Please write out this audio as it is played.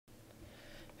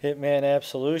Hitman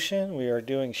Absolution. We are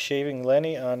doing Shaving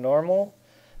Lenny on normal.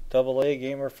 AA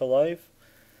Gamer for Life.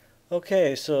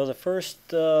 Okay, so the first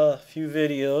few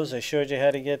videos I showed you how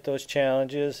to get those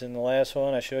challenges. In the last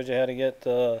one I showed you how to get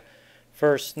the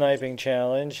first sniping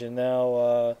challenge. And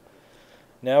now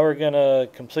we're going to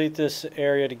complete this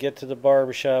area to get to the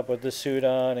barbershop with the suit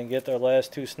on and get our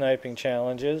last two sniping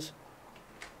challenges.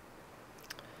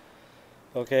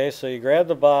 Okay, so you grab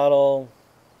the bottle,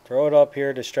 throw it up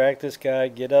here, distract this guy,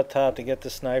 get up top to get the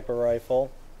sniper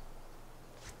rifle.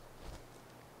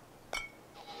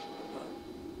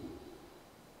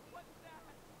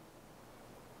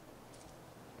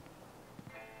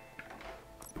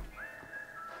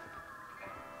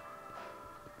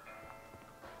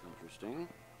 Interesting.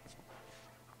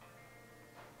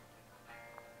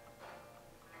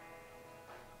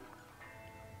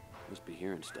 Must be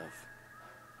hearing stuff.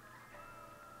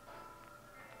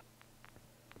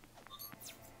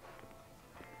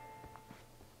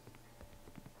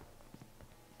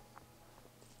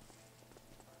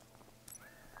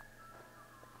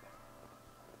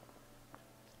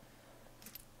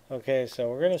 Okay, so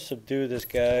we're going to subdue this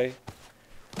guy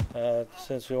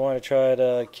since we want to try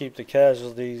to keep the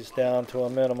casualties down to a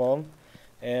minimum,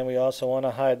 and we also want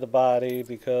to hide the body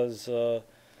because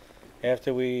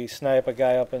after we snipe a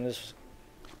guy up in this,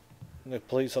 the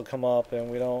police will come up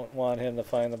and we don't want him to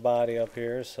find the body up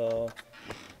here, so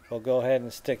we'll go ahead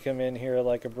and stick him in here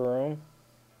like a broom.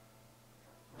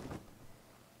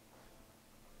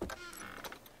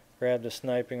 Grab the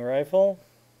sniping rifle.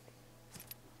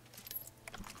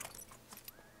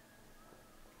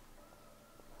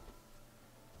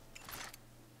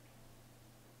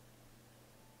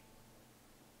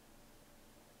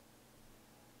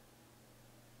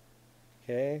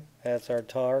 Okay, that's our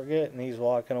target, and he's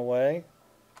walking away.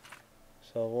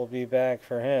 So we'll be back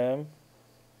for him.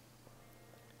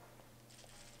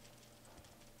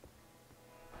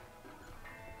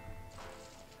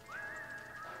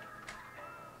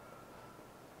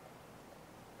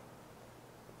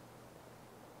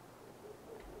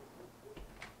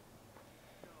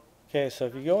 Okay, so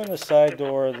if you go in the side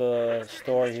door of the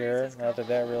store here, not that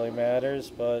that really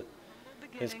matters, but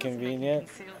it's convenient.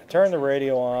 Turn the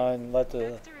radio on, let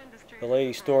the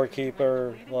lady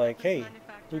storekeeper, like, hey,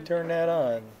 who turned that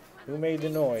on? Who made the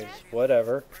noise?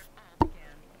 Whatever.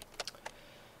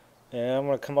 And I'm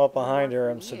going to come up behind her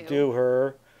and subdue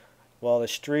her while the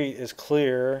street is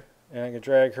clear, and I can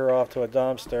drag her off to a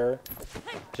dumpster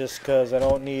just because I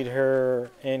don't need her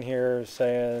in here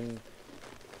saying,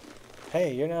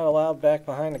 hey, you're not allowed back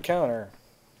behind the counter.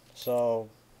 So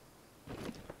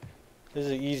this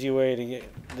is an easy way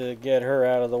to get her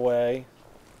out of the way.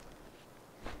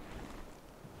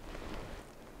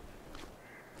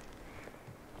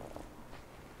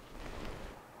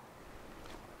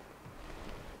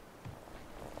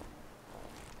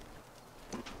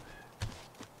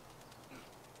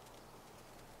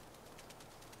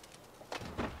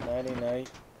 Nighty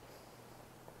night.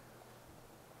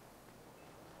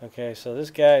 Okay, so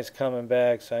this guy's coming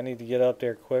back, so I need to get up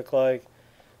there quick like.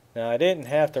 Now, I didn't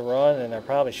have to run, and I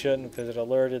probably shouldn't because it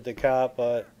alerted the cop,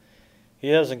 but he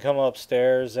doesn't come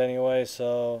upstairs anyway,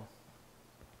 so.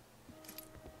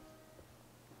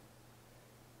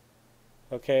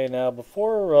 Okay, now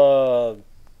before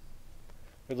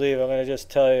we leave, I'm going to just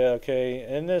tell you, okay,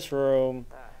 in this room,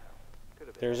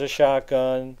 there's a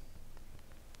shotgun,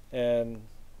 and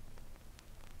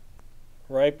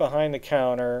right behind the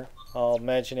counter, I'll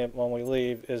mention it when we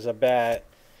leave, is a bat.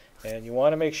 And you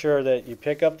want to make sure that you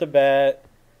pick up the bat.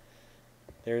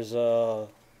 There's the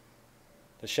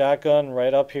shotgun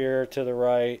right up here to the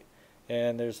right,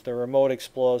 and there's the remote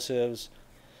explosives.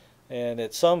 And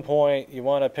at some point you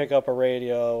want to pick up a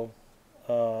radio.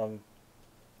 So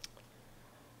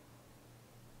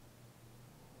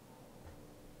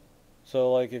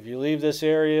like if you leave this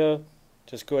area,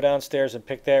 just go downstairs and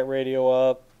pick that radio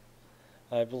up.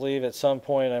 I believe at some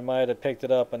point I might have picked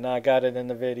it up and not got it in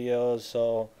the videos,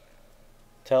 so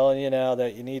telling you now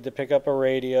that you need to pick up a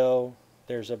radio.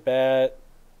 There's a bat,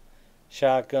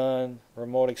 shotgun,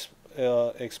 remote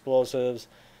explosives,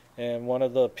 and one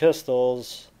of the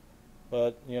pistols.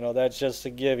 But you know, that's just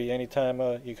a givey. Anytime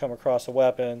you come across a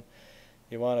weapon,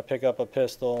 you want to pick up a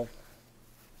pistol.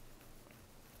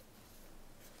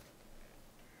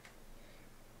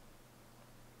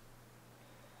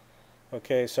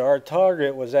 Okay, so our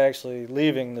target was actually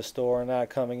leaving the store, not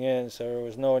coming in, so there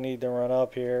was no need to run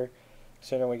up here.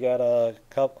 So then we got a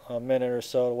minute or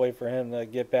so to wait for him to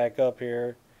get back up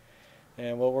here.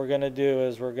 And what we're going to do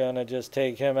is we're going to just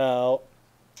take him out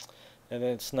and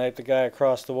then snipe the guy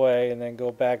across the way and then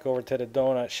go back over to the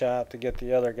donut shop to get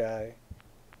the other guy.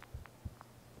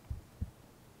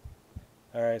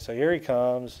 Alright, so here he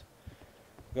comes.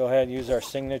 Go ahead and use our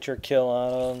signature kill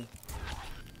on him.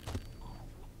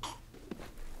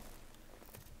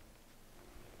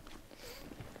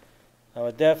 I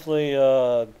would definitely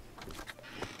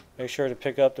make sure to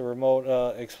pick up the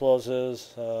remote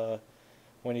explosives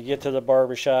when you get to the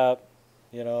barbershop.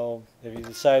 You know, if you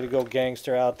decide to go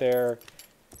gangster out there,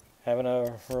 having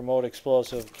a remote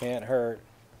explosive can't hurt.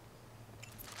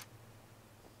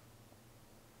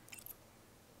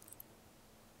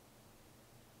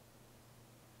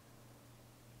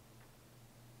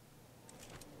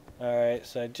 Alright,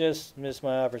 so I just missed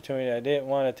my opportunity. I didn't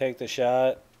want to take the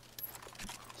shot.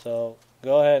 So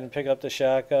go ahead and pick up the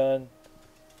shotgun.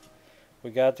 We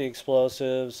got the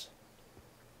explosives.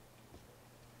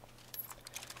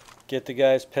 Get the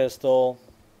guy's pistol.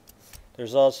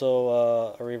 There's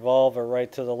also a revolver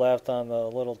right to the left on the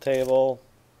little table.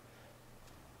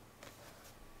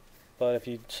 But if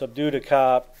you subdue the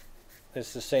cop,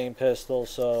 it's the same pistol,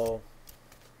 so...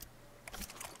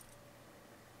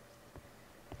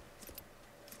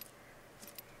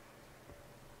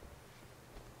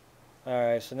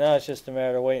 Alright, so now it's just a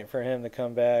matter of waiting for him to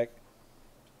come back.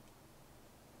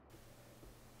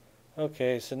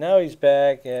 Okay, so now he's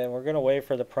back, and we're going to wait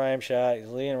for the prime shot. He's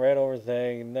leaning right over the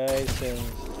thing. Nice and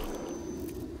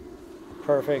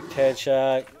perfect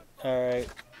headshot. Alright,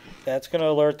 that's going to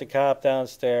alert the cop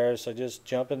downstairs, so just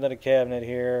jump into the cabinet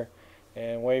here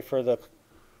and wait for the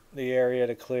area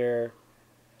to clear.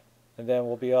 And then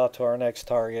we'll be off to our next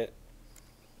target.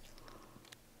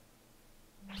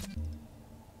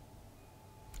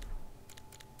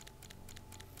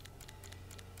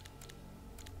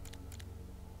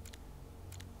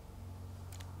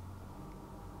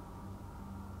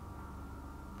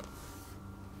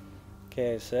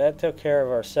 Okay, so that took care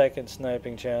of our second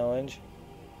sniping challenge.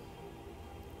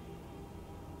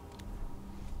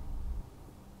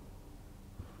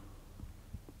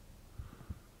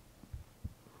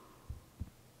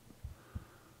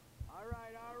 All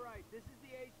right, this is the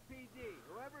HPD.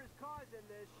 Whoever is causing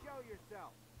this, show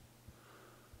yourself.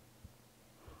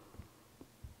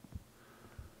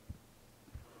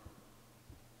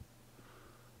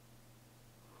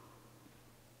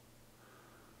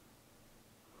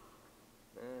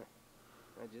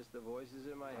 Just the voices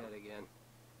in my head again.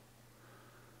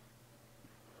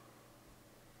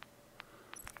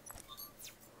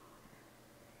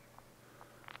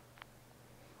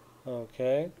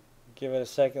 Okay, give it a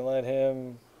second, let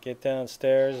him get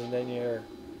downstairs, and then you're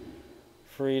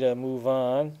free to move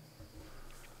on.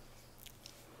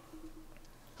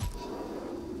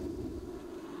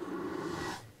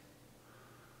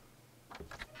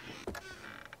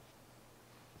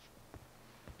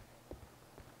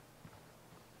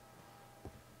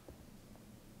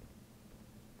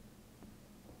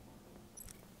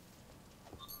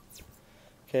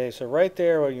 Okay, so right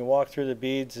there when you walk through the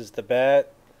beads is the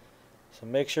bat. So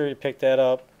make sure you pick that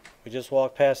up. We just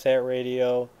walked past that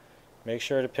radio. Make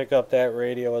sure to pick up that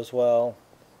radio as well.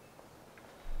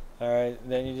 Alright,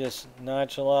 then you just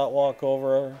nonchalant walk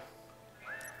over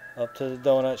up to the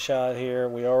donut shot here.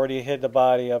 We already hid the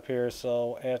body up here,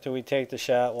 so after we take the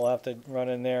shot, we'll have to run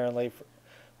in there and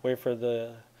wait for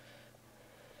the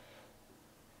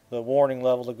warning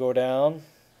level to go down.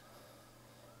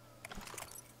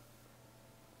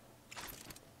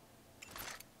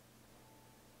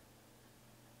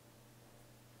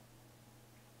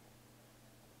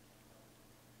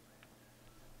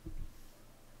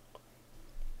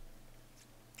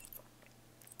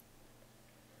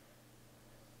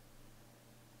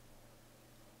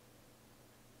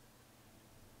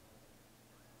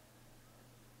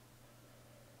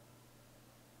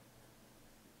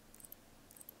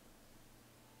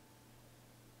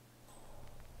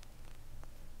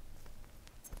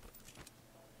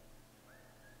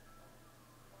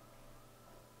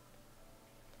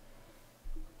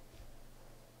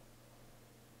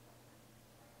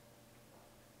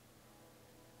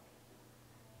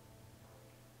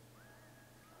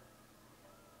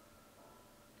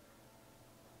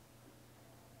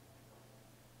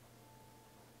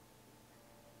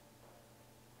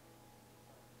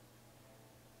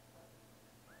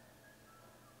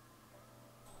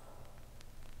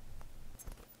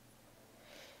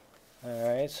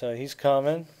 Alright, so he's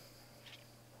coming.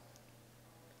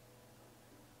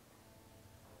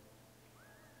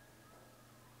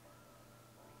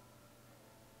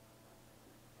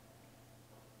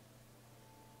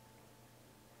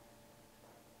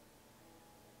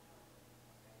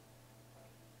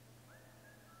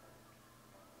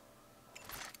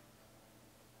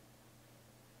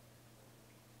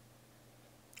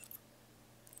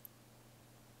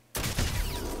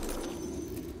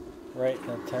 right in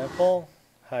the temple,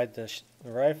 hide the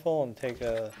rifle, and take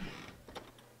a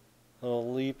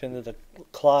little leap into the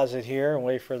closet here and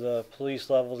wait for the police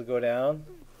level to go down.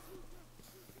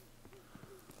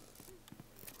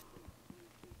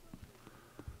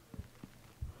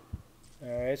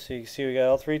 Alright, so you can see we got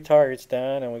all 3 targets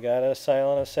down, and we got a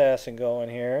silent assassin going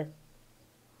here.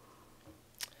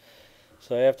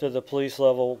 So after the police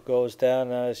level goes down,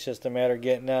 now it's just a matter of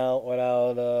getting out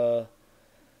without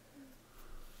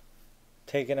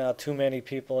taking out too many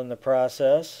people in the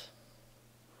process.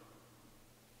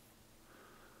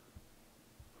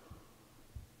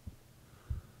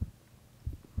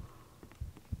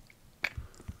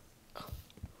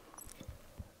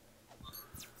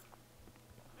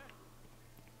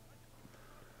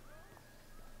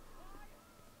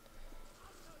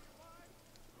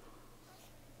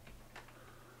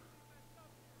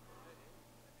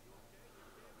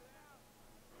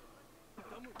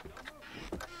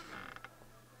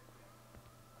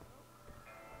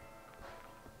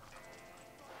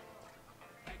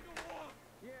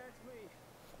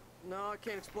 No, I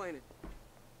can't explain it.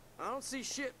 I don't see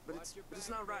shit, but it's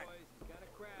not right.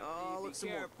 Oh, look some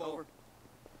more. Over.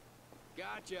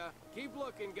 Gotcha. Keep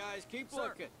looking, guys. Keep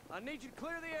looking. I need you to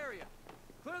clear the area.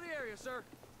 Clear the area, sir.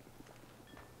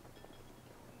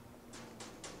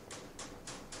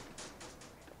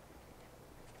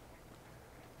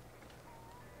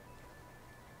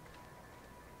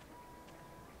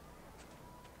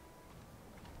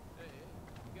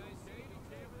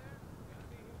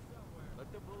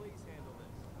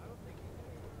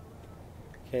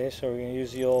 Okay, so we're going to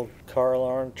use the old car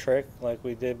alarm trick like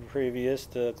we did previous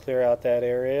to clear out that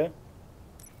area.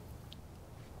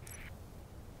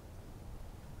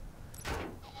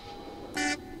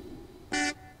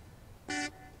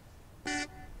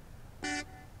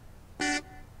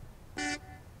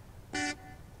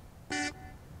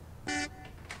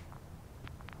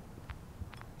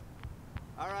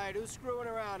 All right, who's screwing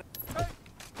around? Hey!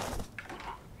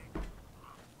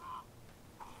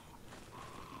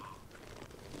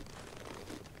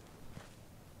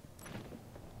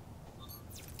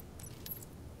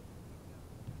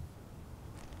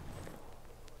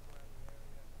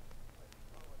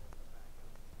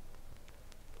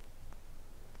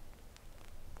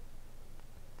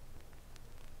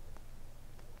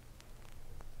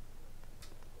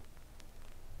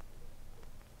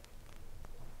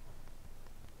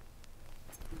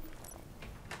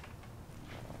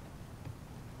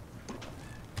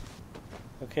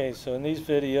 Okay, so in these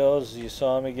videos you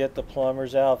saw me get the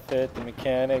plumber's outfit, the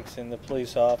mechanics, and the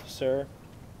police officer.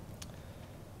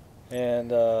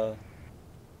 And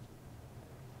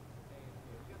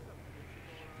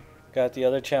got the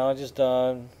other challenges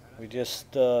done. We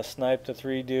just sniped the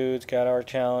 3 dudes, got our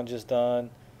challenges done.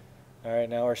 Alright,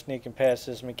 now we're sneaking past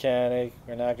this mechanic.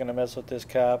 We're not going to mess with this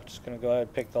cop. Just going to go ahead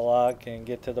and pick the lock and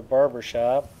get to the barber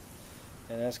shop.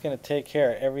 And that's going to take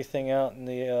care of everything out in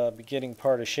the beginning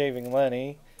part of shaving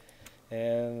Lenny.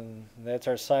 And that's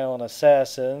our silent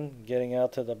assassin getting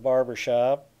out to the barber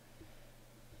shop.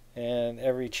 And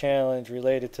every challenge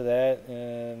related to that.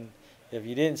 And if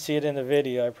you didn't see it in the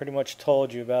video, I pretty much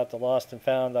told you about the lost and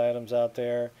found items out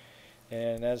there.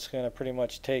 And that's going to pretty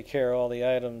much take care of all the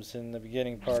items in the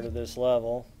beginning part of this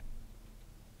level.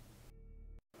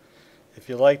 If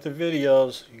you like the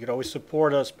videos, you can always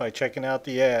support us by checking out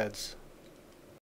the ads.